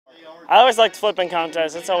I always like the flipping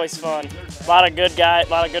contest. It's always fun. A lot of good guys, a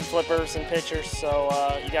lot of good flippers and pitchers,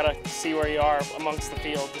 so you got to see where you are amongst the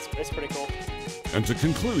field. It's pretty cool. And to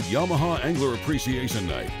conclude Yamaha Angler Appreciation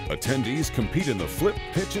Night, attendees compete in the Flip,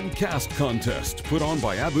 Pitch, and Cast contest put on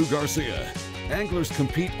by Abu Garcia. Anglers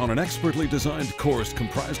compete on an expertly designed course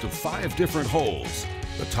comprised of 5 different holes.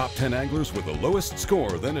 The top 10 anglers with the lowest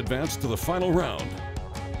score then advance to the final round.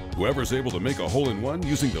 Whoever's able to make a hole-in-one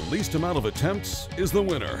using the least amount of attempts is the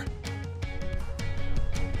winner.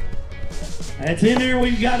 That's in there,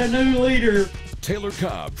 we've got a new leader. Taylor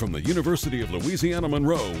Cobb from the University of Louisiana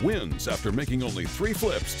Monroe wins after making only 3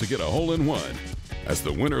 flips to get a hole-in-one. As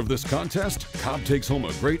the winner of this contest, Cobb takes home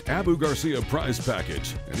a great Abu Garcia prize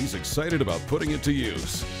package, and he's excited about putting it to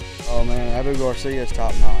use. Oh man, Abu Garcia is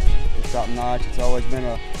top notch. It's top notch. It's always been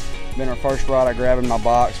our first rod I grab in my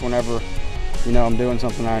box whenever, you know, I'm doing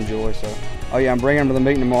something I enjoy. So, oh yeah, I'm bringing them to the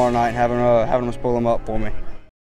meeting tomorrow night, having them spool them up for me.